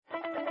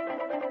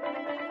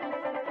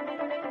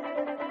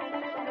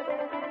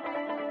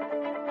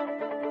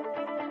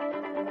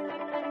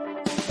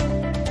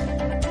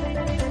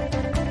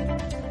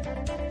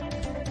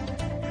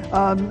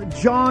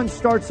John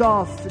starts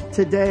off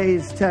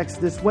today's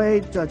text this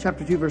way,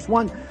 chapter 2, verse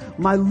 1.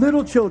 My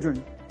little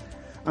children,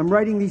 I'm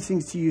writing these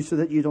things to you so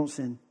that you don't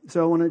sin.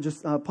 So I want to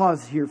just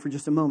pause here for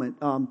just a moment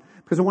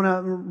because I want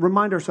to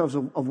remind ourselves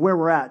of where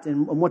we're at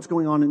and what's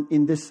going on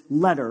in this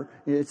letter.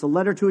 It's a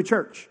letter to a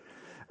church.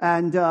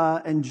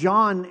 And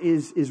John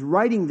is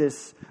writing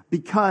this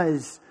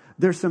because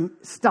there's some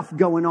stuff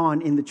going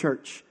on in the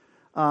church.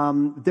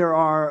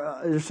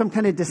 There's some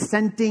kind of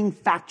dissenting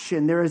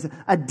faction. There is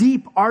a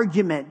deep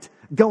argument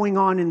going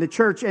on in the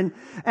church.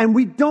 And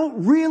we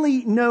don't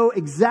really know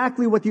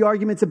exactly what the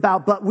argument's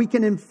about, but we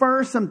can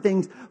infer some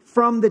things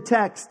from the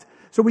text.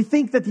 So we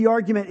think that the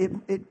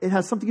argument, it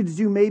has something to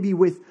do maybe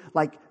with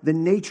like the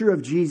nature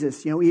of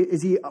Jesus. You know,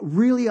 is he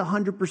really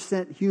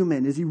 100%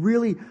 human? Is he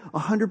really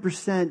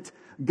 100%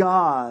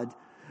 God?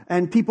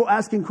 And people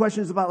asking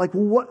questions about like,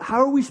 well, how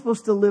are we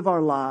supposed to live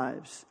our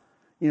lives?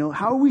 You know,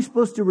 how are we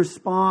supposed to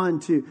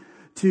respond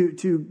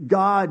to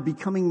God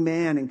becoming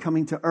man and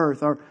coming to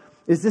earth? Or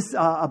is this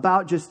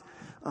about just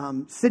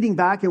sitting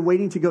back and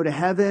waiting to go to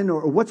heaven?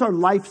 Or what's our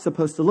life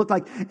supposed to look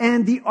like?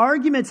 And the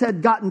arguments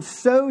had gotten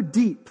so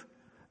deep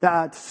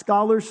that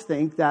scholars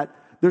think that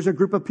there's a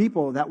group of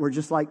people that were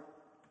just like,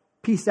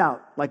 peace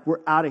out, like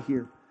we're out of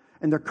here.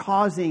 And they're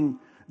causing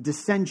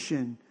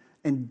dissension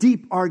and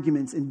deep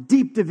arguments and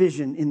deep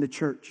division in the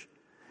church.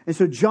 And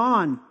so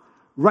John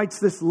writes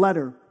this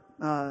letter.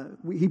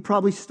 He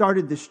probably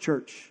started this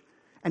church.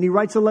 And he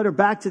writes a letter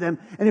back to them.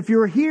 And if you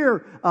were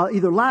here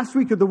either last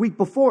week or the week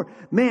before,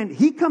 man,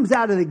 he comes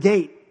out of the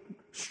gate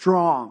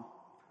strong.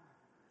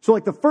 So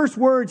like the first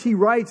words he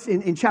writes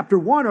in chapter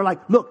 1 are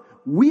like, look,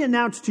 we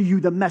announce to you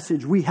the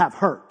message we have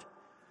heard.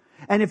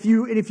 And if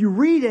you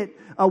read it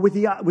with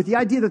the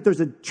idea that there's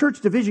a church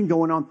division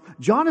going on,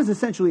 John is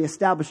essentially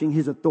establishing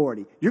his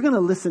authority. You're going to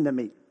listen to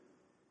me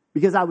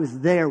because I was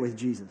there with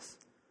Jesus.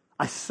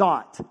 I saw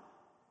it.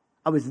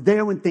 I was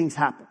there when things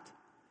happened.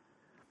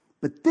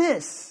 But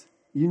this,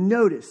 you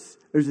notice,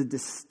 there's a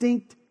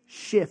distinct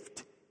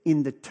shift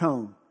in the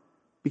tone.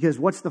 Because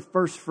what's the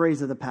first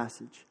phrase of the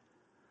passage?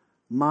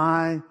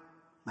 My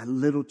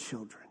little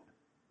children.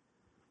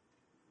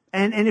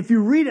 And if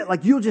you read it,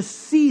 like you'll just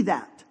see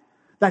that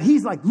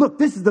he's like, look,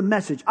 this is the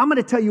message. I'm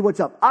going to tell you what's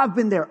up. I've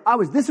been there.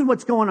 This is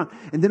what's going on.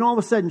 And then all of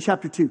a sudden,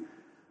 chapter 2,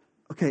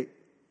 okay,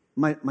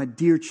 my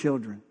dear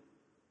children,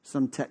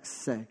 some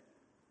texts say.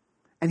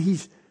 And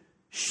he's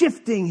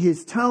shifting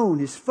his tone,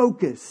 his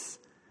focus.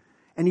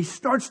 And he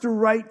starts to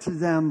write to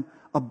them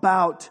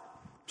about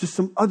just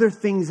some other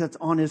things that's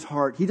on his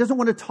heart. He doesn't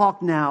want to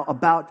talk now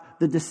about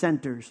the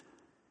dissenters.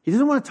 He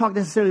doesn't want to talk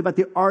necessarily about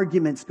the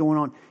arguments going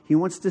on. He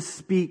wants to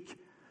speak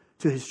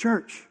to his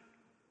church.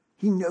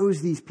 He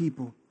knows these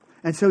people.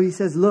 And so he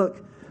says,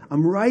 look,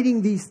 I'm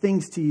writing these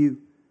things to you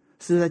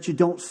so that you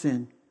don't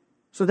sin,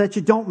 so that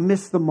you don't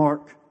miss the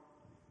mark.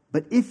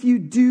 But if you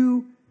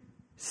do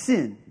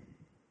sin,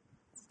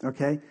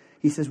 okay,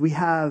 he says, we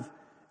have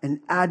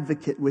an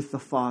advocate with the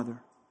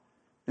Father.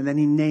 And then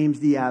he names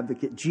the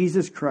advocate,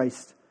 Jesus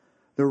Christ,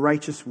 the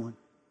righteous one.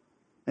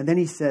 And then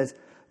he says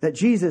that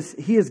Jesus,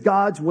 he is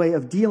God's way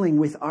of dealing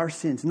with our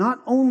sins. Not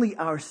only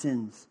our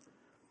sins,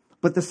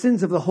 but the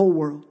sins of the whole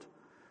world.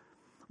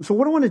 So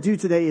what I want to do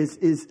today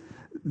is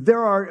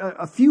there are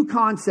a few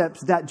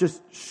concepts that just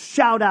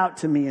shout out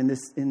to me in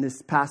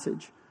this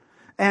passage.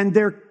 And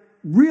they're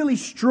really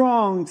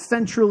strong,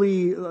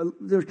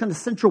 they're kind of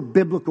central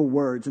biblical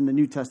words in the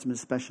New Testament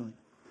especially.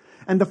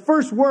 And the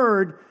first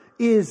word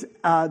is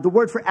the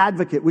word for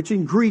advocate, which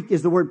in Greek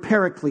is the word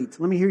paraclete.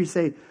 Let me hear you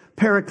say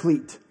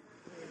paraclete.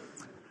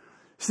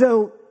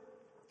 So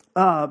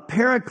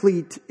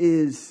paraclete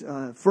is,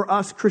 for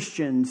us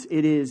Christians,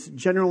 it is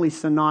generally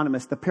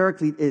synonymous. The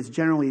paraclete is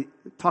generally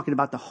talking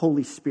about the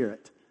Holy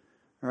Spirit.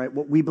 All right,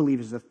 what we believe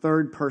is the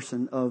third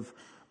person of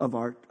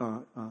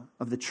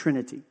the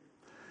Trinity.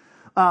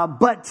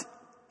 But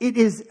it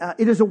is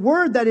a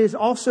word that is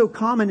also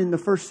common in the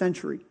first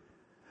century.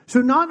 So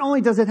not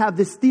only does it have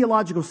this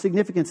theological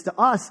significance to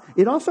us,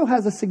 it also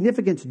has a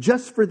significance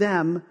just for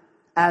them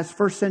as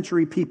first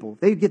century people.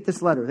 They get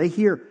this letter. They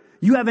hear,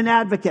 you have an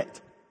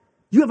advocate.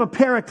 You have a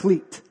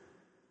paraclete.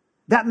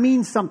 That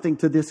means something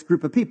to this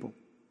group of people.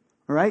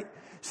 All right?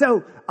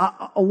 So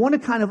I want to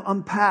kind of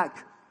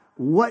unpack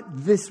what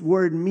this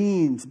word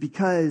means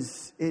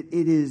because it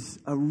is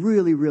a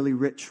really, really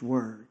rich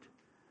word.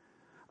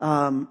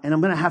 And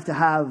I'm going to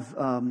have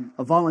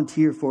a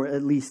volunteer for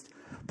at least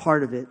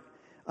part of it.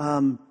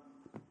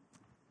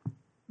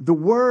 The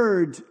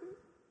word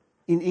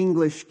in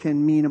English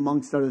can mean,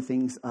 amongst other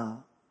things,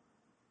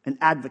 an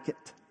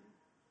advocate.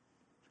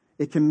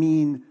 It can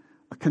mean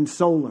a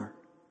consoler.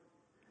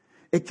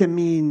 It can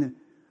mean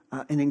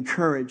an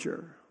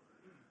encourager.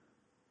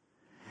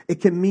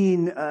 It can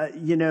mean,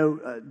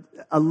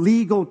 a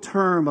legal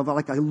term of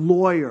like a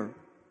lawyer.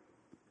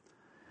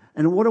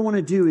 And what I want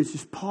to do is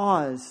just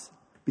pause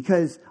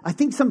because I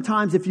think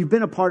sometimes if you've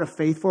been a part of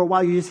faith for a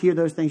while, you just hear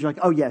those things. You're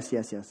like, oh, yes,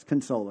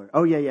 consoler.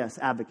 Oh, yeah, yes,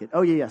 advocate.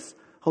 Oh, yeah, yes,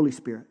 Holy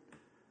Spirit.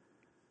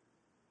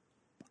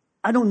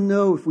 I don't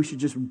know if we should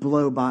just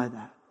blow by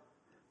that.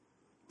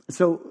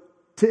 So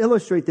to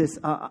illustrate this,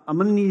 I'm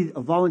going to need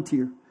a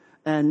volunteer.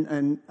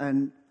 And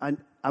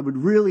I would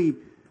really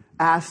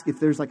ask if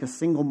there's like a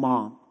single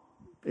mom.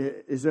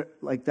 Is there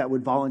like that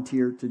would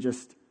volunteer to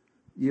just,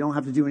 you don't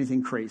have to do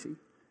anything crazy.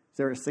 Is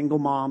there a single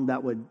mom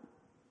that would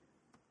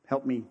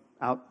help me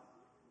out?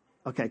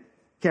 Okay,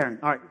 Karen.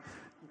 All right.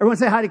 Everyone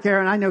say hi to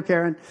Karen. I know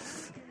Karen.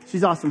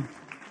 She's awesome.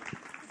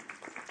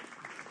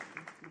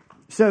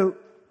 So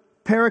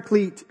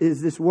paraclete is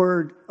this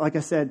word, like I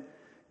said,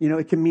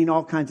 it can mean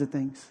all kinds of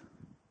things.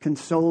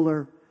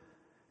 Consoler,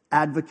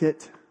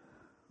 advocate,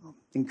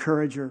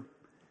 encourager.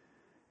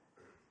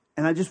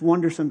 And I just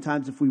wonder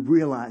sometimes if we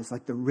realize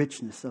like the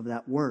richness of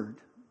that word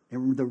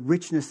and the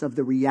richness of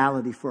the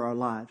reality for our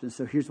lives. And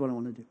so here's what I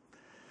want to do.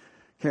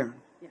 Karen.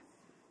 Yeah.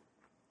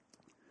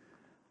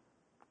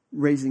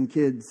 Raising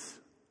kids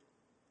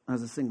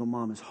as a single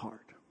mom is hard.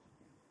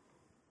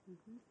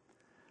 Mm-hmm.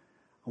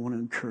 I want to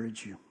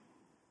encourage you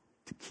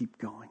to keep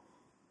going.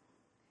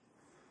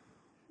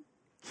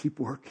 Keep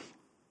working.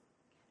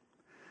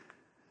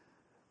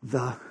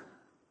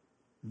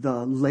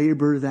 The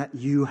labor that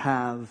you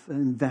have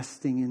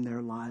investing in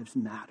their lives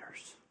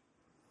matters.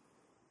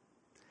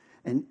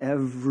 And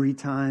every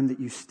time that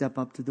you step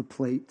up to the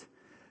plate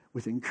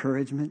with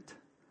encouragement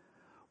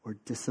or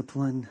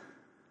discipline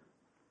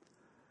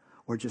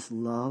or just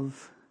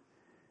love,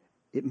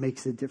 it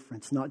makes a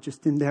difference, not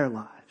just in their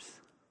lives,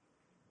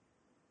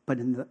 but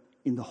in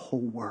the whole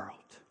world.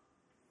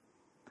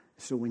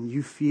 So when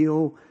you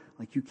feel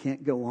like you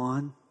can't go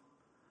on,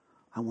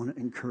 I want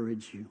to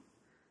encourage you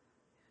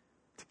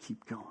to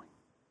keep going.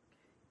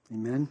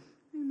 Amen?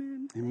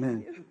 Amen.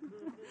 Amen.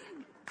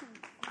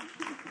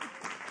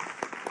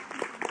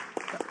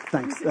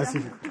 Thanks. That's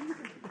it.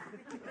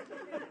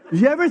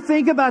 Did you ever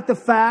think about the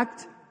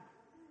fact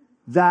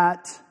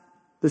that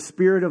the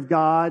Spirit of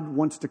God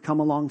wants to come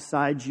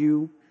alongside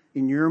you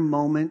in your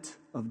moment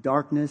of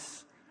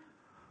darkness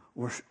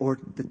or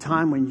the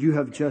time when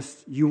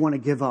you want to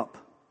give up?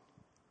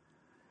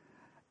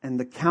 And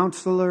the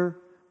counselor,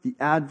 the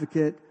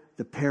advocate,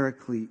 the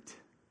paraclete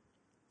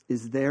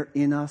is there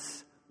in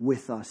us,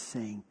 with us,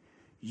 saying,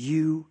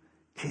 you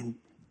can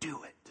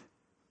do it.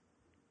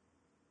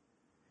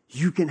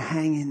 You can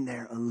hang in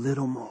there a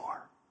little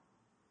more.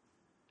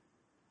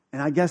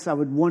 And I guess I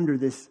would wonder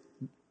this,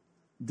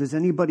 does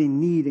anybody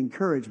need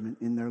encouragement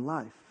in their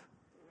life?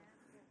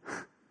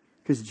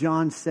 Because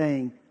John's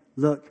saying,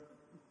 look,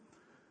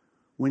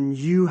 when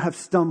you have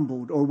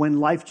stumbled or when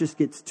life just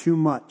gets too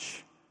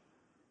much,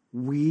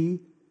 we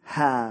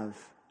have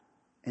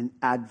an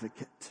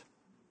advocate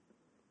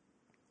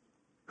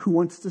who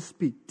wants to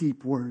speak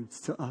deep words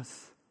to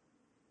us.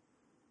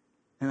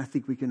 And I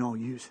think we can all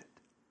use it.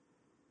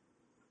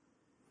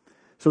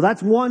 So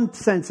that's one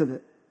sense of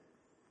it.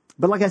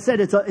 But like I said,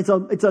 it's a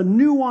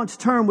nuanced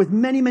term with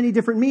many, many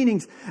different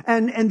meanings.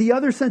 And the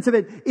other sense of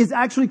it is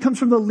actually comes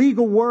from the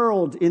legal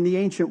world in the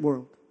ancient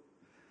world.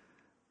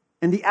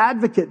 And the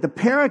advocate, the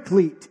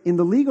paraclete in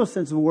the legal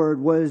sense of the word,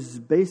 was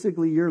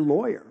basically your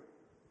lawyer.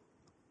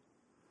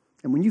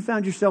 And when you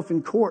found yourself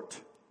in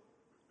court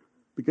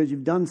because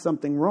you've done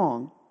something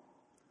wrong,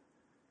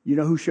 you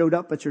know who showed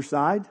up at your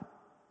side?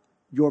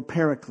 Your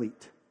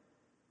paraclete.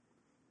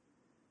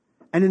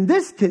 And in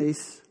this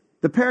case,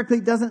 the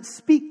paraclete doesn't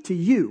speak to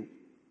you.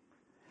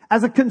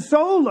 As a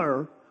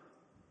consoler,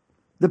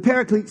 the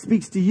paraclete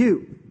speaks to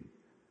you.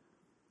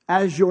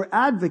 As your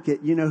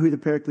advocate, you know who the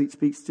paraclete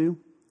speaks to?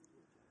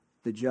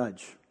 The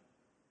judge.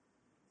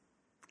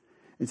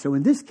 And so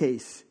in this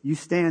case, you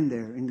stand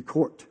there in the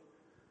court,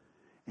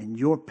 and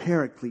your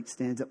paraclete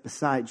stands up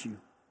beside you.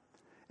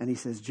 And he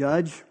says,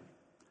 Judge,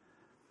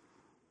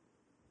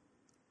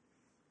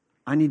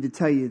 I need to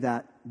tell you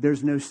that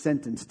there's no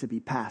sentence to be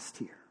passed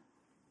here.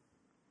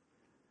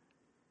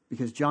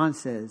 Because John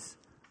says,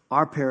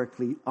 our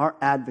paraclete, our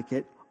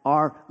advocate,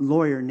 our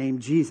lawyer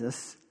named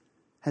Jesus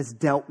has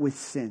dealt with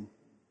sin.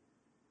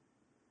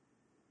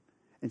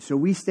 And so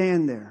we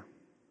stand there,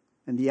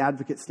 and the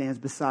advocate stands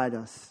beside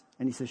us,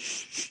 and he says,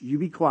 shh, you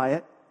be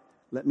quiet.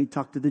 Let me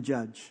talk to the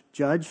judge.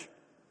 Judge,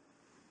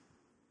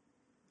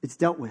 it's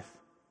dealt with.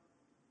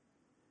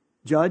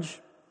 Judge,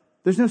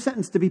 there's no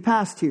sentence to be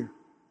passed here.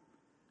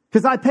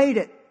 Because I paid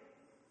it.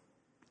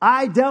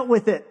 I dealt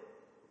with it.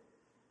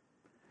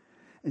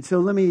 And so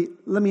let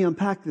me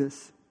unpack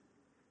this.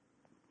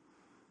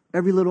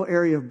 Every little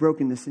area of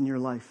brokenness in your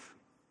life,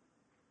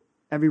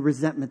 every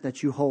resentment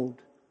that you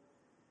hold,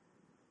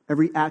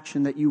 every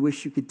action that you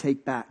wish you could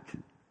take back,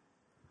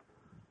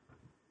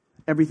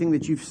 everything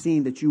that you've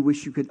seen that you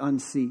wish you could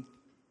unsee,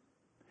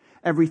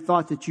 every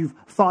thought that you've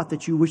thought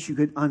that you wish you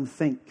could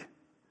unthink,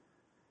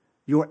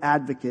 your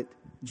advocate,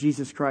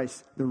 Jesus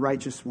Christ, the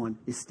righteous one,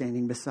 is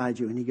standing beside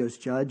you. And he goes,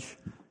 Judge,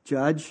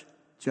 Judge,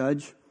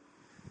 Judge,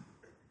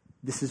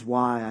 this is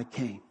why I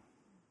came.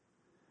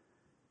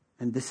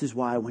 And this is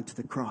why I went to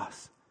the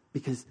cross.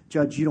 Because,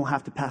 Judge, you don't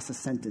have to pass a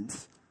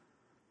sentence.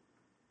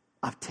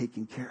 I've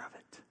taken care of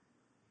it.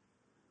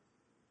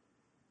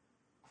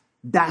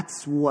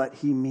 That's what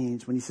he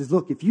means when he says,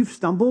 look, if you've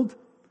stumbled,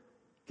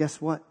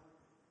 guess what?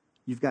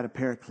 You've got a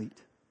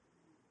paraclete.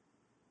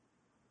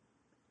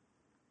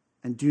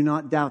 And do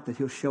not doubt that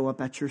he'll show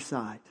up at your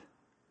side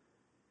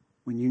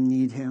when you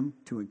need him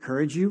to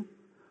encourage you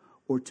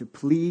or to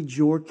plead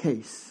your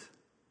case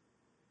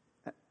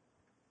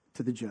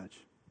to the judge.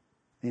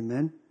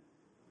 Amen?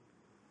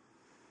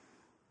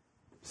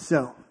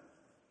 So,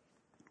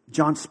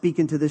 John's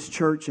speaking to this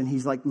church and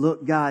he's like,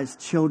 look, guys,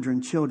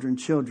 children.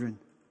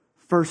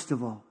 First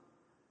of all,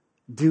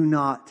 do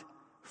not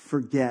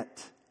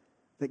forget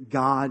that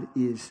God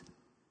is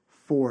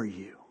for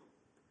you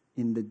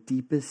in the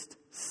deepest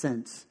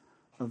sense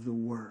of the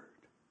word.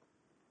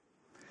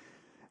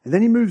 And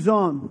then he moves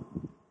on.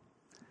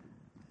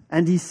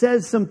 And he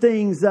says some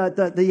things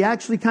that he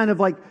actually kind of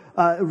like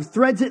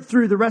threads it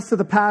through the rest of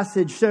the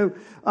passage. So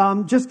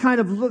just kind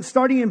of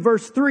starting in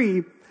verse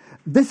 3,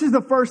 this is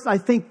the first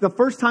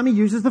time he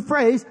uses the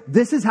phrase,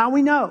 this is how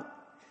we know.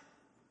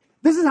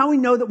 This is how we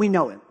know that we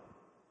know him.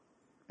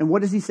 And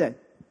what does he say?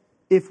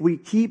 If we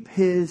keep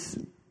his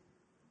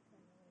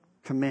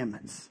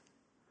commandments.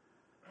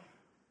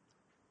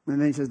 And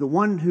then he says, the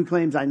one who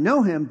claims I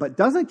know him but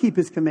doesn't keep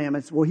his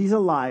commandments, well, he's a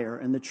liar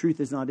and the truth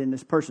is not in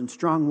this person.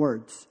 Strong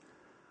words.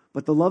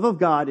 But the love of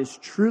God is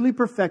truly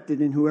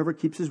perfected in whoever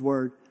keeps his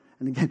word.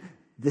 And again,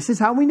 this is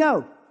how we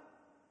know.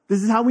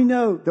 This is how we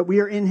know that we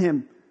are in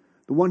him.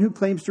 The one who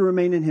claims to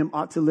remain in him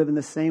ought to live in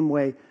the same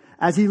way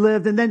as he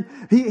lived. And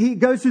then he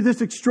goes through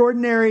this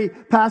extraordinary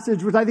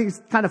passage, which I think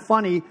is kind of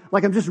funny.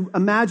 Like I'm just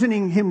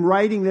imagining him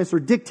writing this or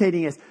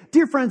dictating this.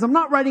 Dear friends, I'm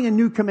not writing a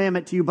new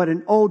commandment to you, but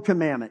an old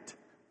commandment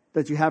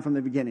that you have from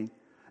the beginning.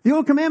 The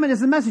old commandment is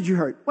the message you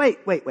heard. Wait.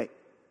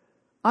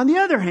 On the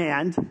other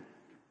hand,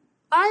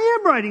 I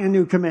am writing a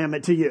new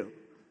commandment to you.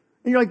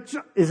 And you're like,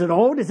 is it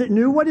old? Is it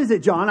new? What is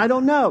it, John? I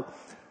don't know.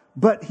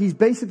 But he's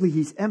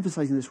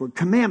emphasizing this word,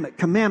 commandment.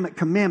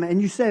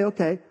 And you say,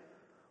 okay,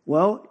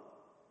 well,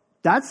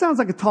 that sounds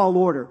like a tall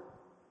order.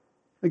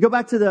 We go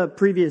back to the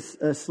previous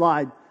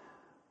slide.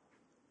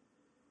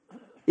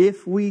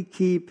 If we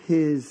keep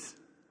his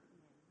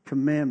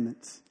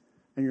commandments.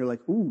 And you're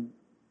like, ooh.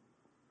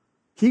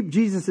 Keep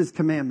Jesus'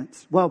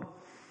 commandments. Well,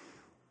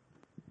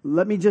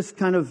 let me just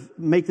kind of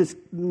make this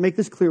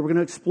clear. We're going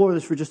to explore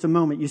this for just a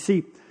moment. You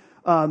see,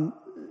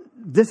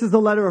 this is the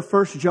letter of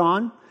 1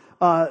 John.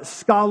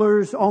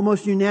 Scholars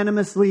almost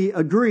unanimously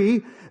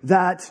agree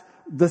that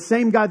the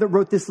same guy that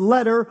wrote this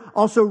letter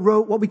also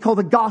wrote what we call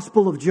the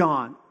Gospel of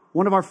John,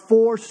 one of our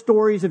 4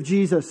 stories of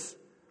Jesus.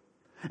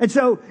 And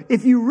so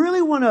if you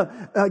really want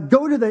to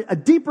go to a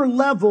deeper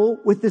level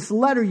with this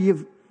letter,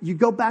 you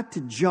go back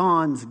to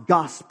John's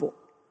Gospel.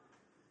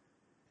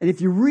 And if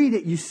you read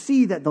it, you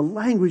see that the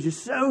language is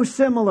so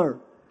similar.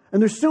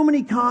 And there's so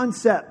many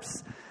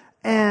concepts.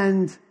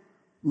 And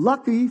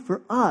lucky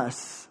for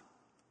us,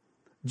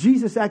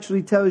 Jesus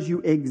actually tells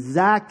you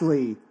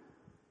exactly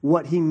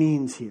what he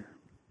means here.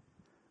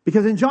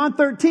 Because in John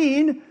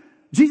 13,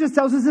 Jesus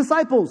tells his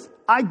disciples,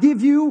 I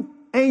give you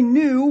a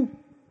new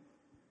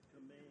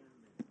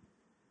commandment.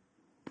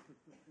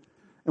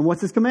 And what's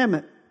his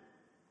commandment?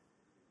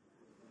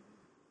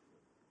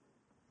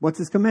 What's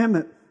his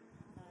commandment?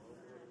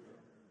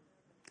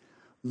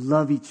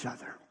 Love each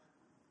other.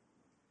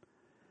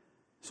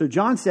 So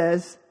John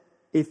says,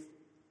 if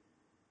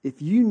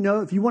you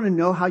want to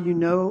know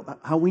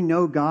how we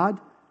know God,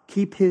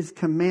 keep his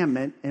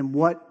commandment. And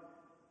what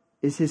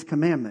is his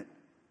commandment?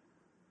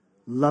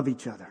 Love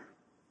each other.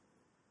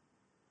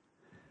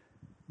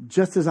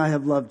 Just as I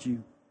have loved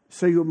you,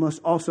 so you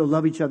must also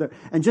love each other.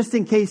 And just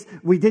in case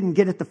we didn't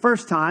get it the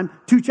first time,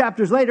 2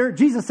 chapters later,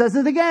 Jesus says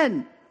it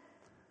again.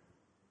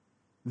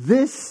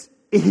 This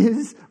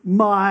is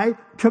my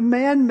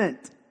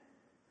commandment.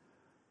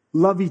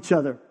 Love each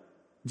other,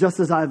 just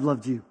as I've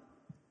loved you.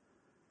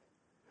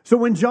 So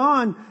when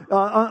John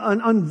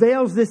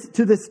unveils this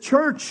to this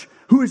church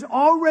who is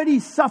already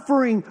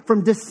suffering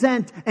from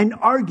dissent and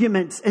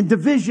arguments and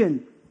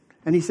division,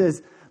 and he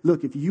says,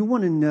 look, if you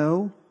want to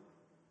know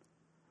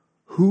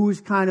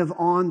who's kind of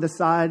on the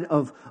side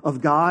of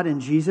God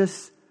and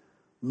Jesus,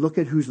 look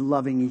at who's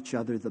loving each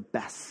other the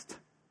best.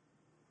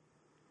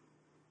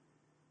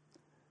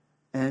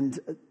 And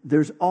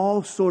there's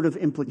all sort of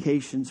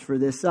implications for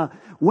this.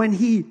 When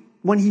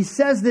he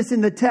says this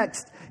in the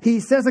text, he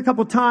says a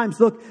couple times,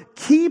 look,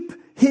 keep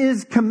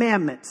his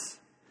commandments.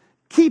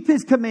 Keep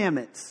his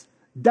commandments.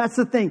 That's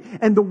the thing.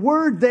 And the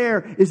word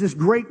there is this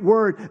great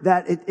word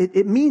that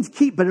it means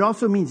keep, but it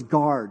also means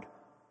guard.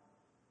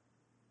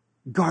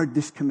 Guard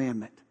this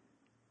commandment.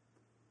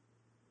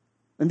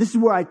 And this is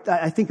where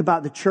I think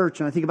about the church,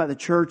 and I think about the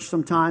church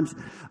sometimes,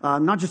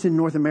 not just in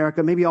North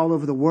America, maybe all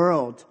over the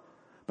world.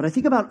 But I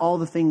think about all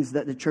the things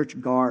that the church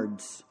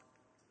guards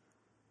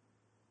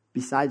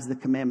besides the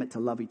commandment to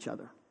love each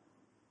other.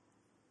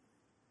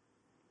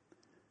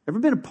 Ever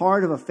been a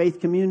part of a faith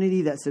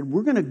community that said,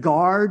 we're going to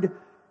guard,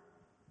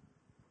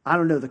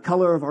 the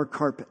color of our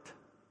carpet.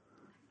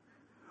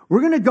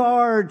 We're going to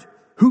guard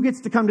who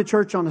gets to come to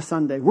church on a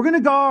Sunday. We're going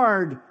to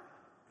guard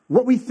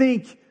what we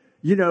think,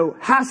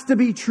 has to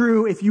be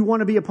true if you want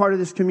to be a part of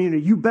this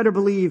community. You better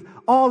believe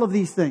all of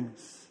these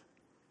things.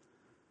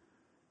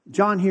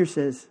 John here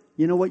says,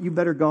 you know what you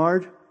better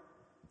guard?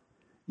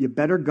 You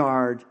better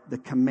guard the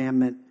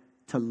commandment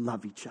to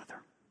love each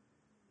other.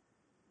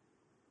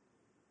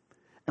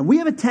 And we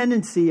have a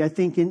tendency, I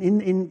think,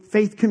 in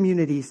faith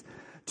communities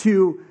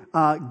to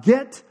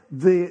get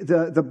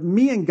the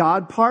me and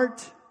God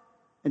part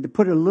and to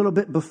put it a little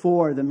bit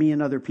before the me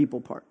and other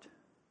people part.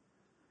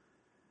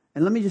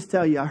 And let me just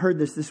tell you, I heard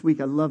this week.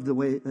 I love the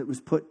way it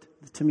was put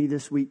to me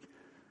this week.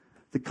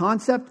 The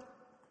concept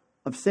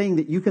of saying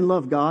that you can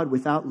love God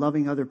without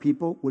loving other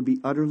people would be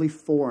utterly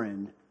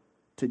foreign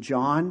to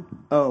John,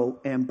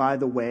 and by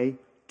the way,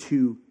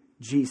 to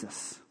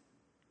Jesus.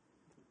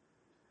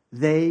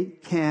 They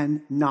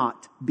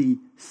cannot be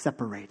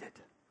separated.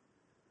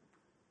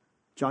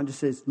 John just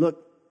says,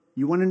 look,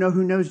 you want to know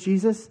who knows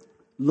Jesus?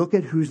 Look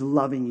at who's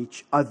loving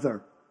each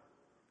other,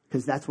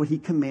 because that's what he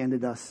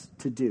commanded us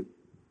to do.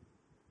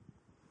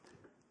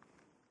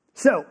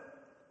 So,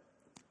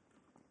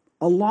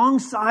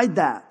 alongside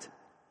that,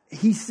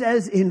 he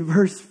says in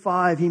verse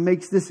 5, he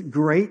makes this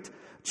great,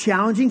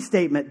 challenging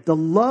statement. The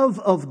love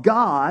of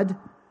God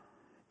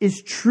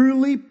is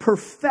truly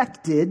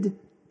perfected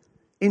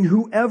in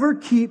whoever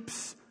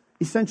keeps,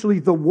 essentially,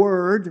 the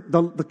word,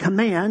 the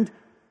command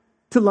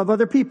to love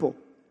other people.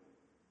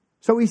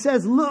 So he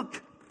says,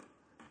 look,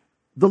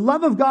 the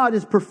love of God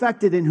is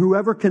perfected in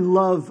whoever can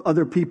love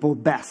other people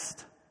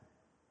best.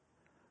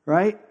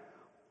 Right?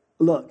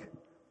 Look,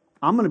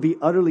 I'm going to be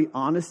utterly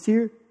honest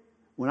here.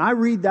 When I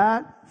read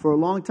that for a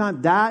long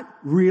time, that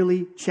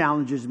really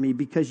challenges me,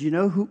 because you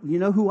know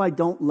who I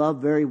don't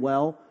love very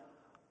well?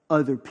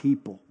 Other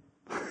people.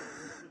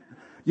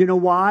 You know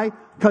why?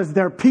 Because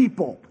they're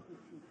people.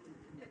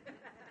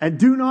 And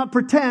do not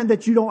pretend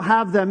that you don't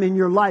have them in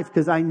your life,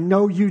 because I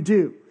know you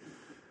do.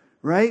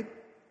 Right?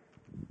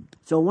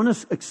 So I want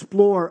to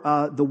explore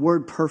the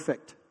word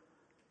perfect,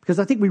 because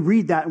I think we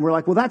read that and we're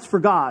like, well, that's for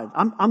God.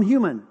 I'm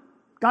human.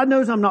 God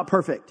knows I'm not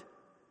perfect.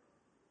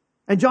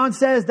 And John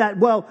says that,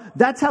 well,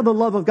 that's how the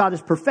love of God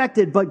is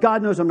perfected, but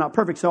God knows I'm not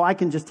perfect, so I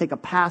can just take a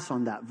pass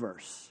on that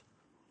verse.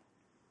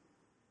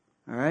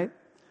 All right?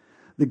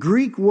 The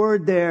Greek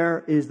word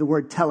there is the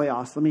word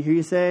teleos. Let me hear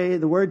you say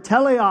the word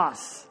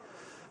teleos.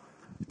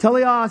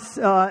 Teleos,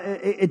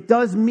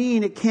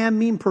 it can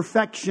mean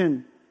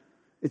perfection.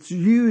 It's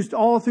used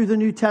all through the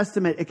New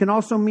Testament. It can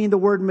also mean the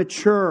word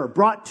mature,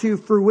 brought to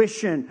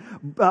fruition,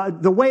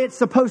 the way it's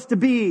supposed to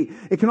be.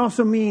 It can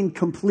also mean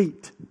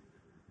complete.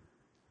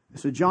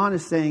 So John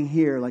is saying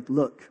here, like,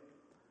 look,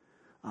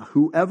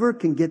 whoever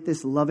can get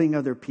this loving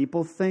other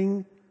people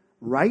thing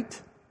right,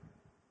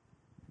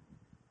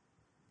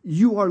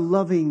 you are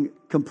loving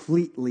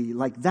completely.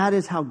 Like, that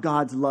is how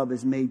God's love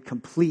is made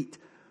complete,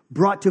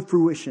 brought to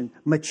fruition,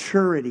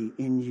 maturity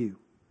in you.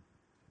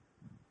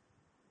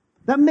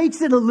 That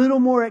makes it a little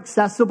more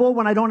accessible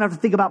when I don't have to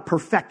think about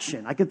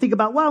perfection. I can think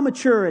about, well,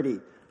 maturity.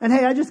 And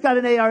hey, I just got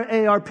an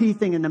ARP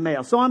thing in the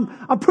mail, so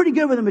I'm pretty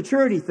good with the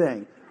maturity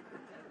thing.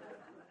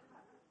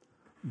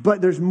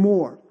 But there's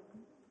more.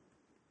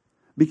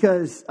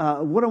 Because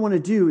what I want to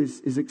do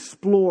is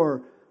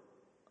explore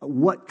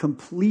what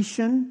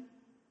completion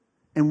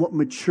and what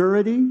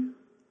maturity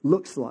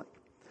looks like.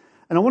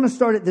 And I want to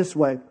start it this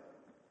way.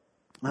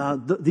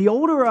 The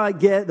older I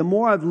get, the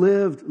more I've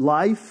lived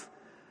life,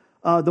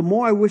 the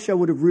more I wish I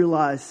would have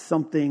realized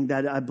something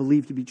that I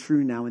believe to be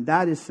true now. And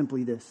that is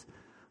simply this.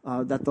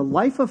 That the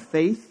life of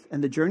faith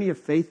and the journey of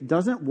faith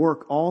doesn't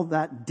work all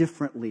that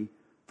differently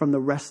from the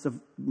rest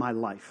of my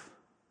life.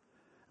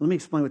 Let me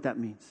explain what that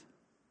means.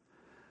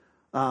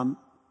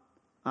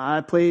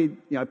 I play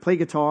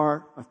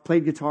guitar. I've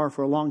played guitar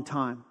for a long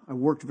time. I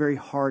worked very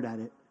hard at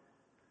it.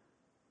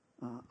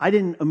 I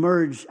didn't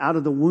emerge out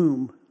of the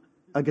womb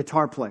a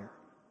guitar player.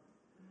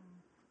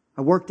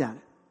 I worked at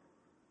it.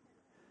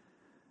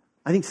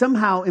 I think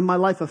somehow in my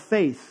life of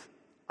faith,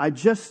 I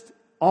just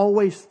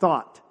always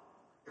thought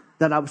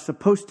that I was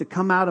supposed to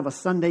come out of a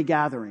Sunday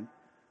gathering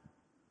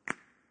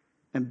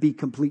and be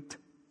complete.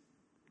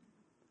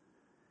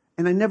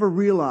 And I never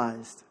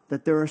realized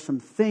that there are some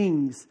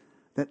things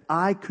that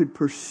I could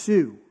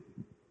pursue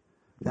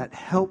that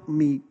help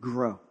me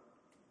grow.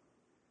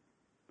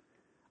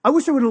 I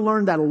wish I would have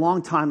learned that a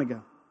long time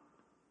ago.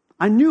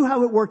 I knew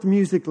how it worked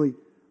musically,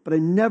 but I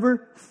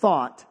never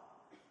thought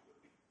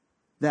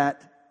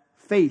that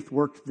faith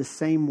worked the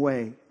same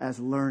way as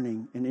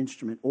learning an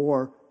instrument,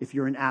 or if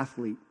you're an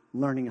athlete,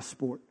 learning a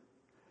sport.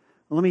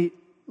 Let me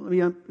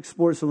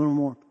explore this a little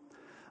more.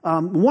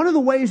 One of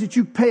the ways that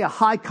you pay a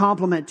high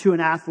compliment to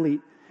an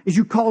athlete is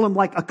you call him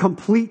like a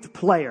complete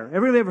player.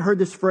 Everybody ever heard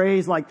this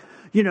phrase? Like,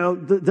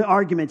 the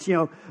arguments,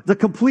 the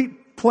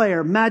complete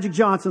player, Magic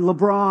Johnson,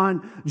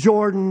 LeBron,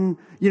 Jordan,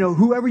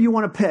 whoever you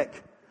want to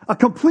pick. A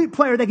complete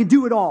player, they can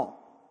do it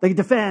all. They can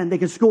defend, they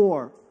can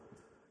score.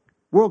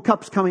 World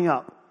Cup's coming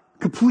up.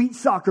 Complete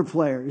soccer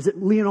player. Is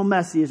it Lionel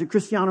Messi? Is it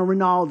Cristiano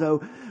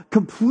Ronaldo?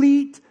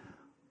 Complete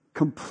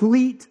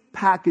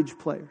package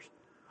players.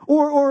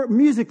 Or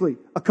musically,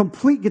 a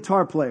complete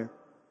guitar player.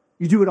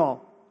 You do it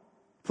all.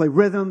 Play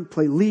rhythm,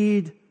 play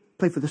lead,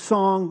 play for the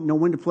song, know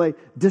when to play,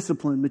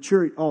 discipline,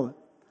 maturity, all that.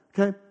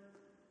 Okay?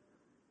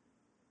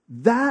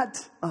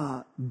 That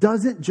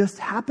doesn't just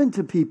happen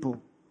to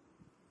people.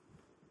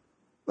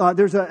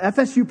 There's a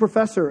FSU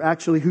professor,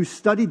 actually, who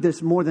studied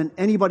this more than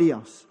anybody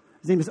else.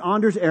 His name is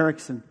Anders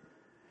Ericsson.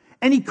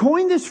 And he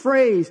coined this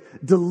phrase,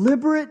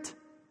 deliberate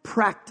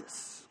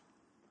practice.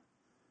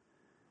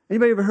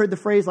 Anybody ever heard the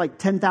phrase like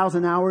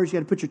 10,000 hours? You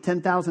got to put your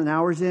 10,000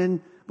 hours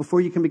in before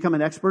you can become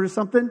an expert or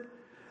something?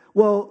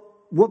 Well,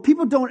 what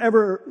people don't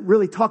ever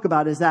really talk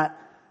about is that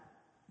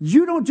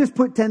you don't just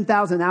put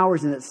 10,000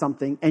 hours in at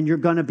something and you're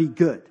going to be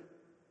good.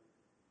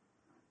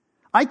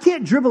 I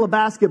can't dribble a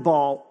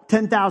basketball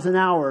 10,000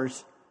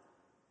 hours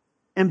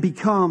and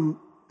become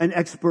an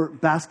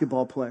expert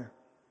basketball player.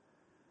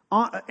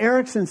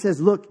 Ericsson says,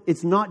 look,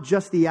 it's not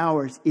just the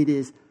hours, it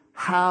is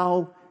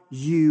how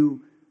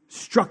you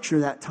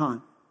structure that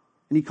time.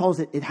 And he calls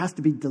it has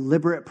to be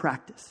deliberate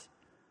practice.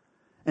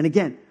 And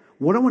again,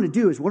 what I want to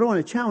do is, what I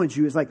want to challenge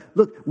you is like,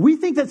 look, we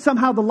think that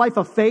somehow the life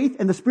of faith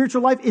and the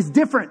spiritual life is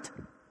different.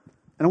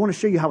 And I want to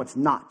show you how it's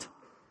not.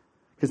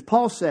 Because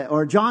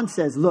John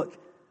says, look,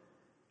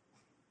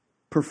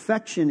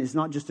 perfection is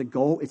not just a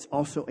goal, it's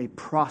also a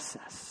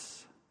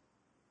process.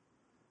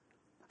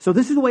 So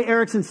this is the way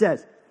Ericsson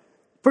says.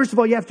 First of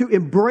all, you have to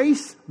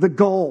embrace the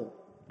goal.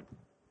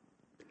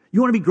 You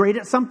want to be great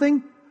at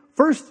something?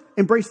 First,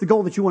 embrace the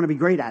goal that you want to be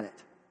great at it.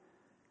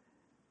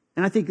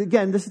 And I think,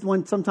 again, this is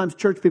when sometimes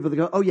church people, they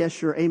go, oh, yeah,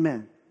 sure,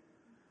 amen.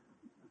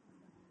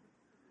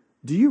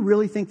 Do you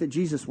really think that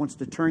Jesus wants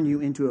to turn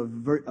you into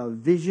a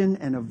vision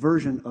and a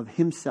version of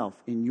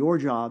himself in your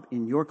job,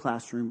 in your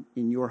classroom,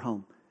 in your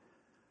home?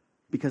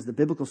 Because the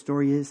biblical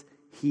story is,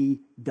 he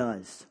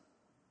does.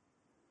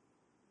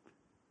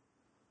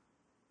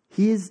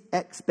 His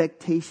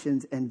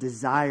expectations and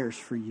desires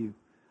for you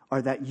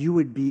are that you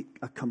would be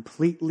a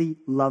completely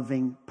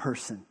loving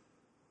person.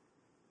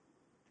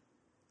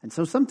 And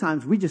so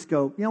sometimes we just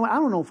go, you know what, I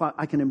don't know if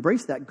I can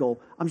embrace that goal.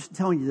 I'm just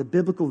telling you, the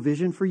biblical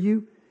vision for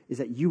you is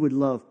that you would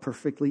love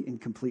perfectly and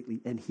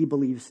completely. And he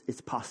believes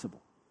it's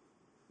possible.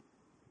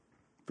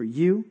 For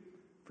you,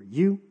 for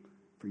you,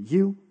 for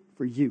you,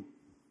 for you.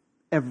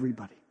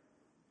 Everybody.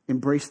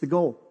 Embrace the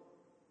goal.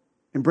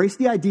 Embrace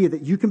the idea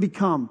that you can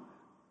become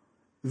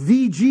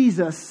the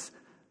Jesus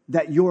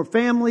that your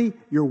family,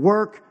 your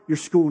work, your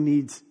school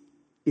needs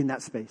in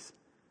that space.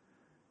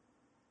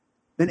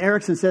 Then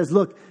Ericsson says,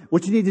 look,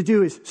 what you need to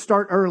do is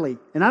start early.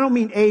 And I don't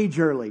mean age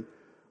early.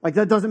 Like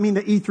that doesn't mean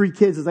that E3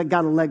 Kids is like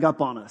got a leg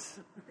up on us.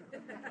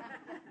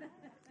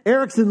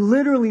 Ericsson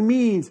literally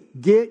means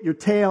get your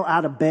tail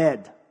out of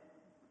bed.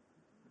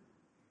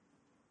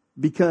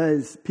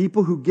 Because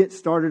people who get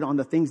started on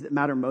the things that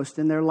matter most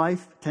in their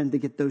life tend to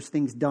get those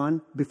things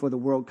done before the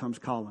world comes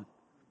calling.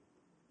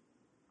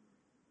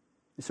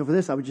 And so for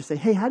this, I would just say,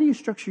 hey, how do you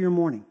structure your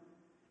morning?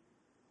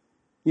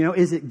 You know,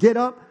 is it get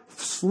up,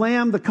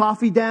 slam the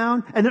coffee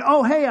down, and then,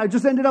 oh, hey, I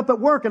just ended up at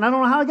work and I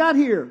don't know how I got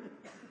here?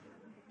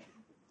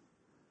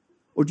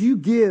 Or do you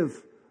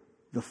give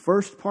the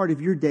first part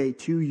of your day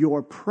to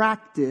your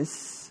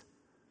practice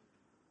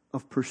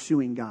of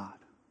pursuing God?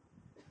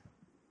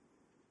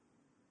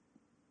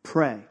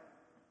 Pray,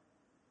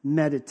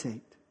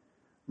 meditate,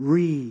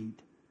 read,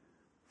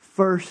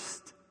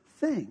 first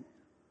thing.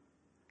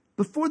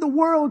 Before the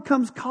world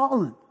comes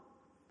calling.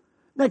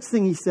 Next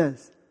thing he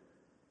says,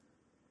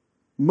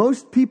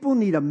 most people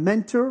need a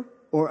mentor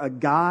or a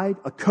guide,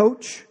 a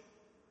coach,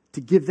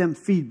 to give them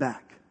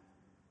feedback.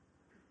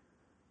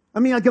 I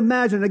mean, like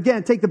imagine,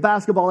 again, take the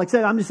basketball. Like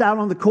say I'm just out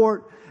on the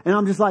court and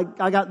I'm just like,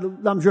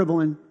 I'm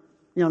dribbling,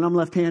 you know, and I'm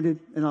left-handed.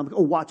 And I'm like,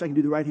 oh, watch, I can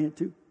do the right hand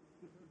too.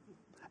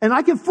 And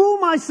I can fool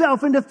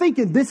myself into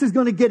thinking this is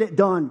going to get it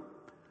done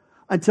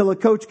until a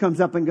coach comes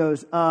up and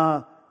goes,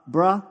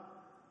 bruh,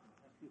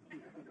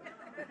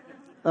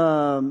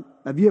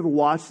 have you ever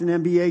watched an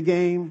NBA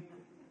game?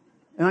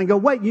 And I go,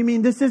 wait, you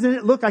mean this isn't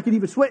it? Look, I can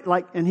even sweat.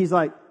 And he's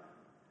like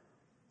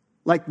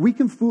we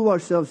can fool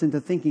ourselves into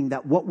thinking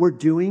that what we're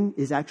doing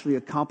is actually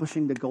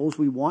accomplishing the goals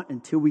we want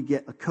until we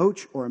get a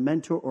coach or a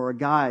mentor or a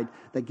guide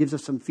that gives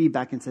us some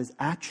feedback and says,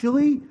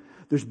 actually,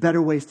 there's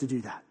better ways to do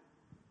that.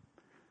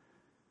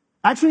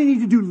 Actually, you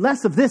need to do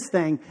less of this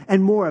thing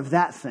and more of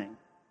that thing.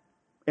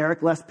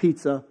 Eric, less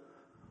pizza,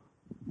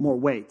 more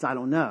weights. I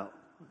don't know.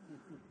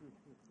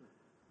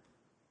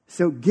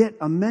 So get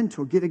a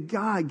mentor, get a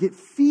guide, get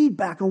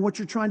feedback on what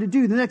you're trying to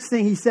do. The next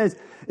thing he says,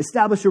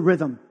 establish a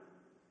rhythm.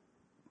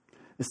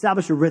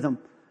 Establish a rhythm.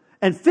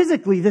 And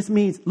physically, this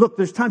means, look,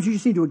 there's times you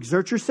just need to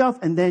exert yourself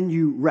and then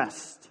you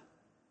rest.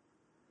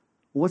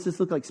 Well, what's this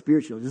look like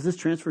spiritually? Does this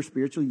transfer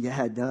spiritually?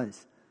 Yeah, it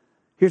does.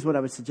 Here's what I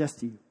would suggest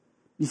to you.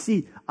 You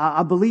see,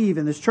 I believe,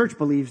 and this church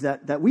believes,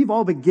 that we've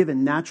all been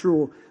given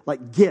natural,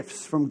 like,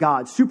 gifts from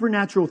God,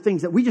 supernatural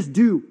things that we just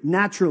do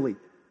naturally.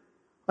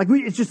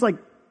 It's just like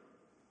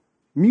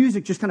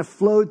music just kind of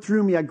flowed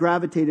through me. I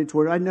gravitated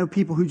toward it. I know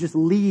people who just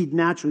lead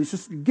naturally. It's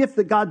just a gift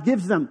that God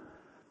gives them.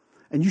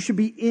 And you should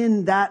be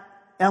in that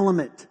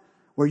element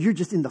where you're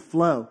just in the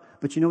flow.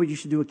 But you know what you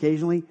should do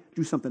occasionally?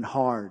 Do something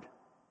hard.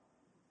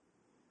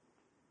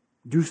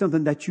 Do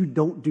something that you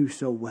don't do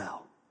so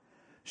well.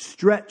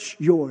 Stretch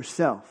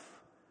yourself.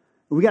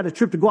 We got a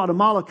trip to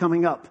Guatemala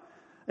coming up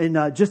in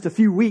just a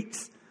few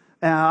weeks.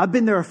 I've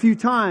been there a few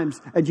times.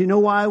 And you know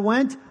why I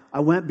went? I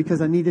went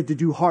because I needed to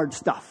do hard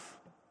stuff.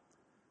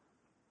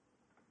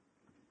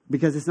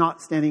 Because it's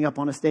not standing up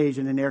on a stage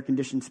in an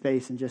air-conditioned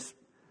space and just,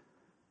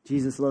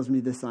 Jesus loves me,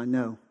 this I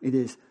know. It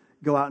is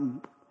go out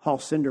and haul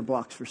cinder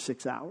blocks for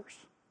 6 hours.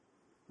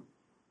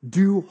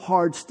 Do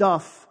hard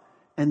stuff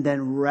and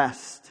then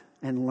rest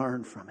and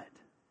learn from it.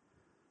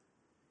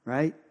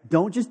 Right?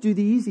 Don't just do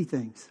the easy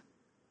things.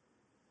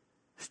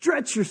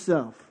 Stretch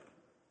yourself.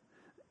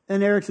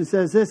 And Erickson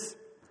says this,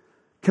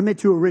 commit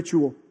to a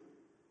ritual.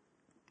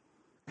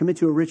 Commit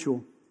to a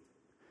ritual.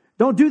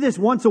 Don't do this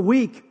once a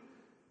week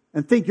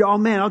and think you're, oh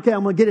man, okay,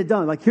 I'm going to get it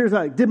done. Like here's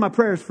how I did my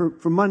prayers for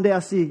Monday.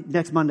 I'll see you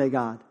next Monday,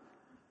 God.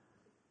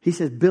 He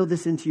says, build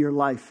this into your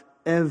life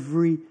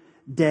every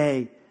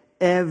day.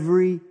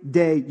 Every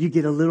day you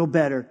get a little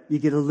better. You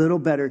get a little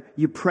better.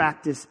 You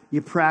practice,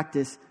 you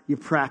practice, you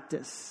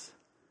practice.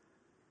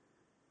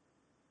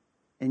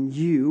 And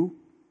you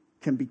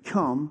can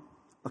become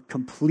a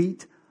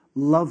complete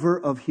lover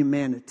of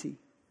humanity.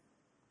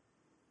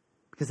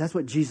 Because that's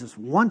what Jesus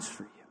wants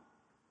for you.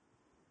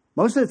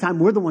 Most of the time,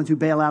 we're the ones who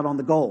bail out on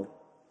the goal.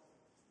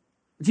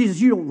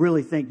 Jesus, you don't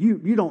really think,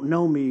 you don't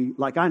know me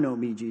like I know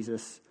me,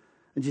 Jesus.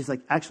 And Jesus is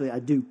like, actually, I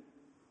do.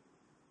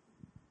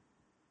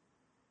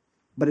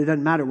 But it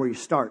doesn't matter where you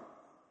start.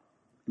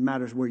 It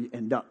matters where you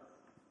end up.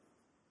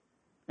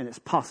 And it's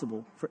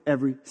possible for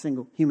every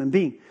single human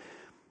being.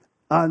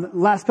 The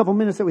last couple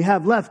minutes that we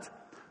have left,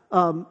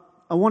 I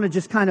want to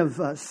just kind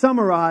of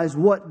summarize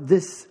what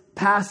this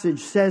passage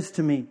says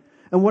to me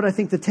and what I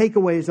think the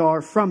takeaways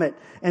are from it.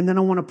 And then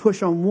I want to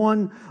push on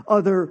one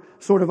other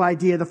sort of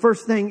idea. The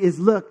first thing is,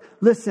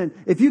 listen,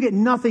 if you get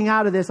nothing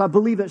out of this, I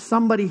believe that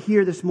somebody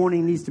here this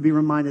morning needs to be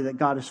reminded that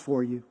God is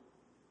for you.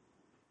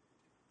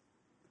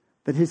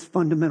 That His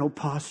fundamental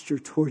posture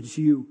towards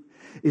you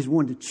is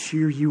one to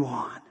cheer you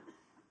on.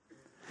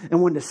 And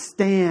one to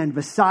stand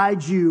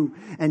beside you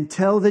and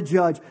tell the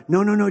judge,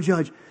 no,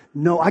 judge.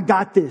 No, I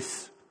got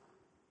this.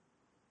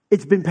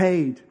 It's been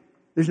paid.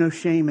 There's no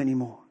shame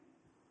anymore.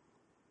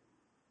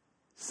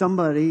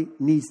 Somebody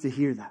needs to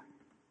hear that.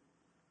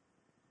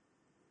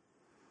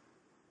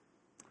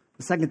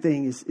 The second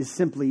thing is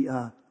simply,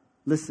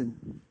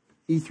 listen,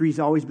 E3's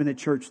always been a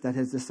church that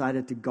has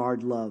decided to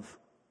guard love.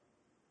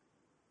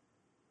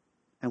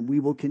 And we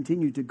will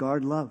continue to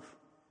guard love.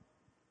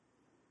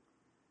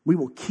 We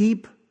will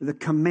keep the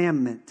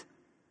commandment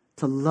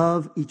to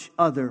love each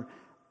other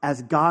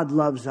as God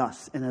loves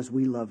us and as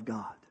we love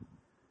God.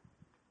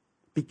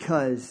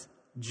 Because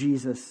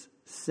Jesus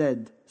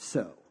said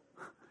so.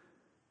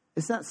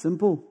 It's that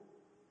simple.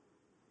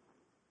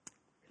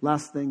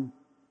 Last thing.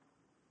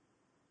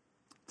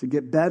 To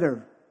get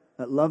better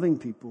at loving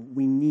people,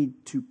 we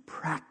need to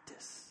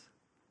practice.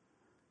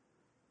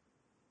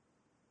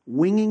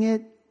 Winging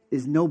it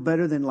is no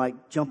better than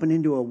like jumping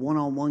into a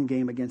one-on-one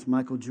game against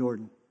Michael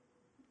Jordan.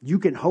 You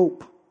can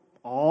hope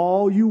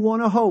all you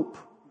want to hope,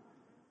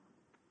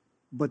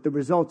 but the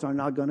results are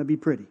not going to be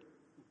pretty.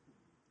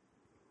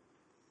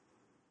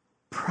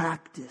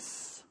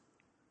 Practice.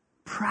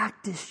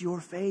 Practice your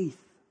faith.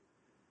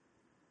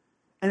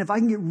 And if I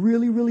can get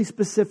really, really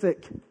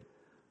specific,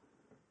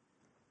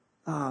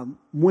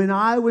 when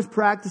I was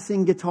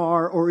practicing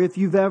guitar, or if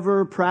you've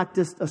ever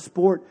practiced a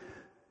sport,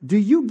 do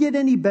you get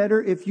any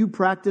better if you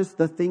practice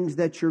the things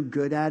that you're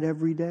good at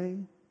every day?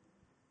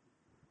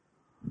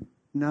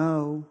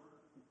 No.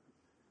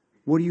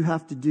 What do you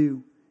have to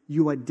do?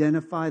 You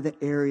identify the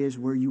areas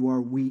where you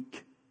are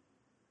weak.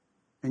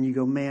 And you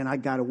go, man, I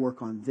got to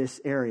work on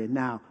this area.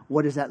 Now,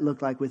 what does that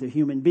look like with a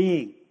human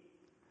being?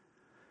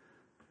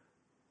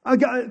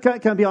 Can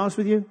I be honest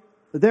with you?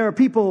 There are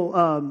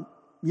people,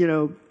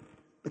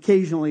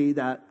 occasionally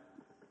that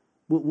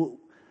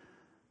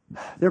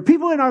there are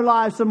people in our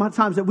lives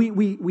sometimes that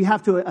we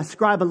have to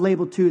ascribe a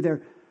label to.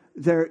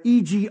 They're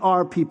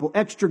EGR people,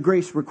 extra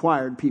grace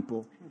required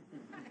people.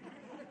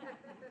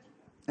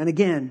 And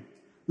again,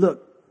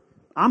 look,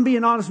 I'm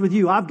being honest with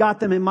you. I've got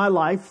them in my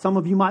life. Some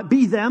of you might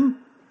be them,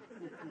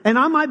 and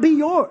I might be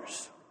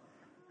yours.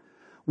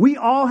 We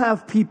all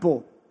have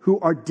people who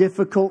are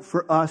difficult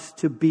for us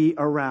to be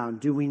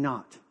around, do we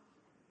not?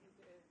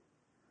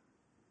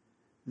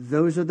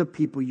 Those are the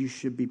people you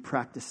should be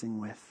practicing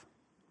with.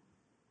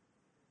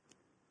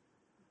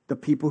 The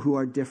people who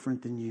are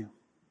different than you.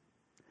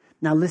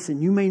 Now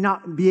listen, you may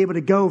not be able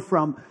to go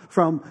from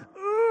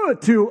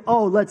to,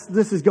 let's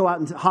just go out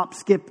and hop,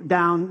 skip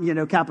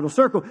down, Capitol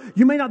Circle.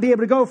 You may not be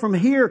able to go from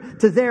here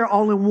to there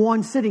all in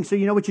one sitting. So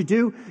you know what you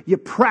do? You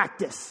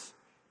practice.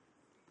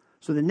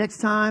 So the next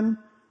time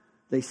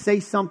they say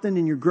something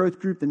in your growth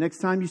group, the next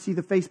time you see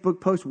the Facebook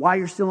post, why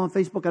you're still on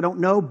Facebook, I don't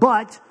know,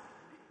 but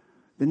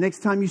the next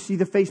time you see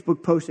the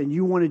Facebook post and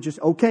you want to just,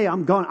 okay,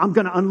 I'm going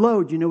to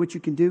unload, you know what you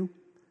can do?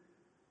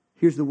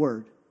 Here's the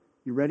word.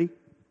 You ready?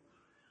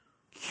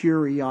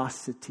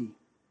 Curiosity.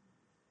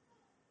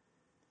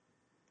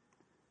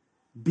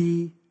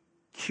 Be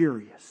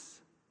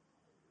curious.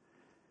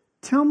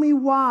 Tell me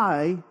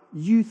why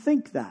you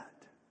think that.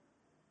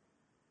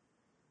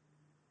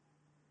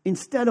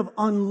 Instead of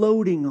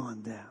unloading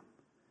on them,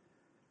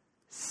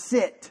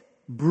 sit,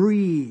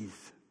 breathe,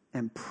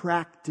 and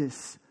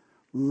practice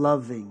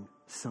loving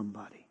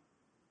somebody.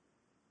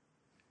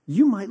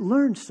 You might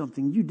learn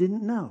something you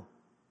didn't know.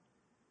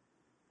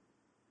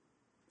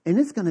 And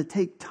it's going to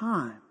take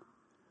time.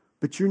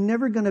 But you're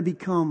never going to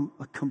become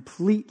a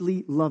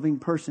completely loving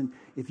person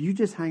if you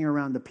just hang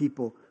around the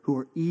people who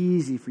are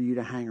easy for you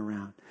to hang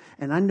around.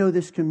 And I know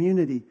this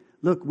community.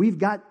 Look, we've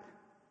got,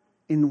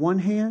 in one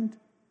hand,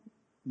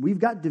 we've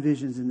got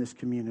divisions in this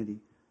community.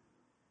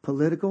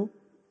 Political,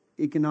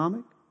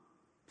 economic,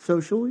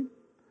 socially.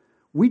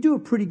 We do a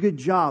pretty good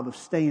job of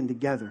staying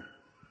together.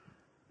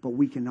 But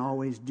we can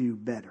always do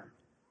better.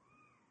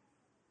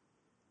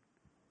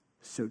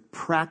 So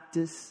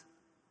practice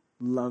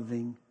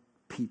loving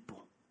people.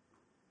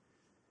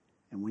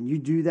 And when you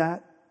do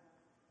that,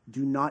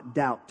 do not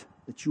doubt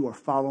that you are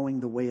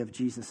following the way of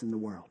Jesus in the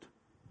world.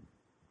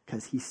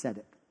 Because he said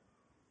it.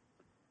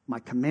 My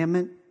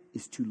commandment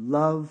is to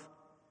love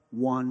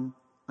one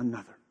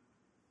another.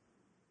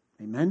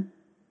 Amen?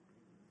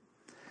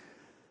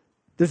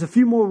 There's a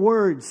few more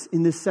words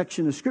in this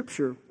section of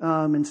Scripture.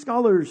 And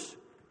scholars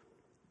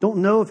don't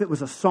know if it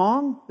was a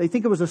song. They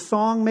think it was a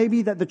song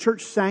maybe that the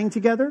church sang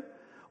together.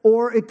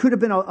 Or it could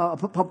have been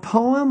a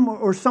poem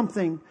or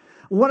something.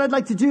 What I'd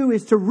like to do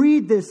is to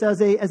read this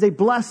as a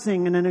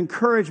blessing and an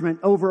encouragement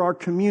over our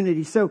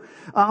community. So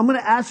I'm going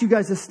to ask you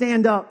guys to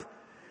stand up.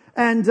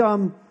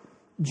 And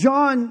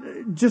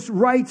John just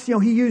writes,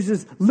 he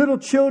uses little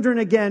children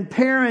again,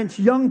 parents,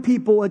 young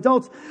people,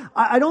 adults.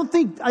 I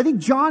think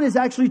John is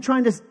actually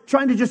trying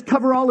to just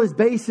cover all his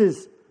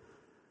bases.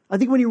 I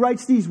think when he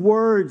writes these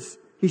words,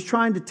 he's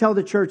trying to tell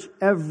the church,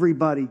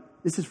 everybody.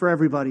 This is for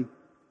everybody.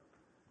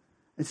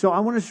 And so I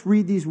want to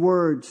read these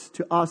words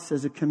to us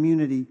as a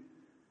community.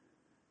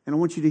 And I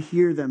want you to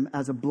hear them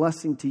as a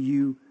blessing to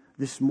you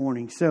this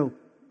morning. So,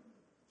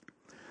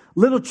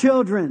 little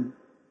children,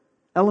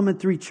 Element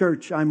 3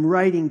 Church, I'm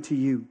writing to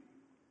you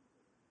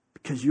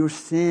because your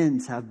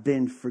sins have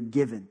been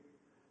forgiven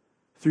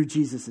through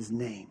Jesus'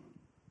 name.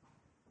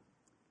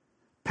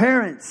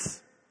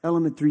 Parents,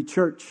 Element 3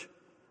 Church,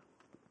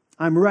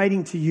 I'm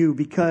writing to you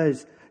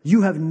because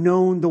you have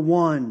known the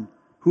one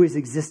who has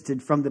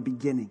existed from the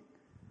beginning.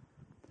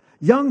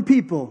 Young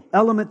people,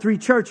 Element 3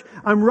 Church,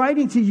 I'm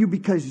writing to you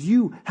because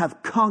you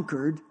have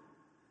conquered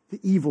the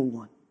evil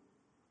one.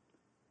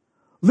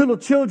 Little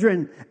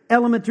children,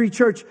 Element 3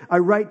 Church, I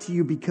write to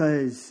you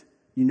because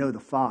you know the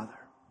Father.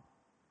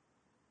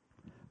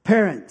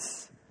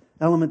 Parents,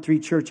 Element 3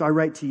 Church, I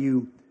write to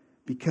you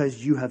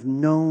because you have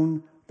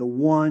known the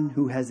one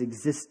who has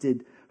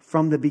existed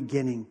from the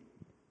beginning.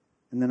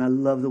 And then I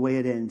love the way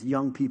it ends.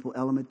 Young people,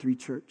 Element 3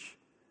 Church,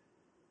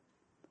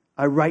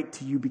 I write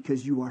to you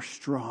because you are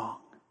strong.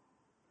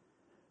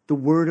 The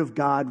Word of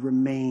God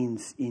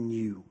remains in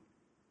you,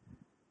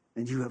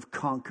 and you have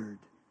conquered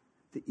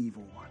the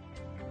evil one.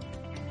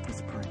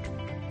 Let's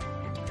pray.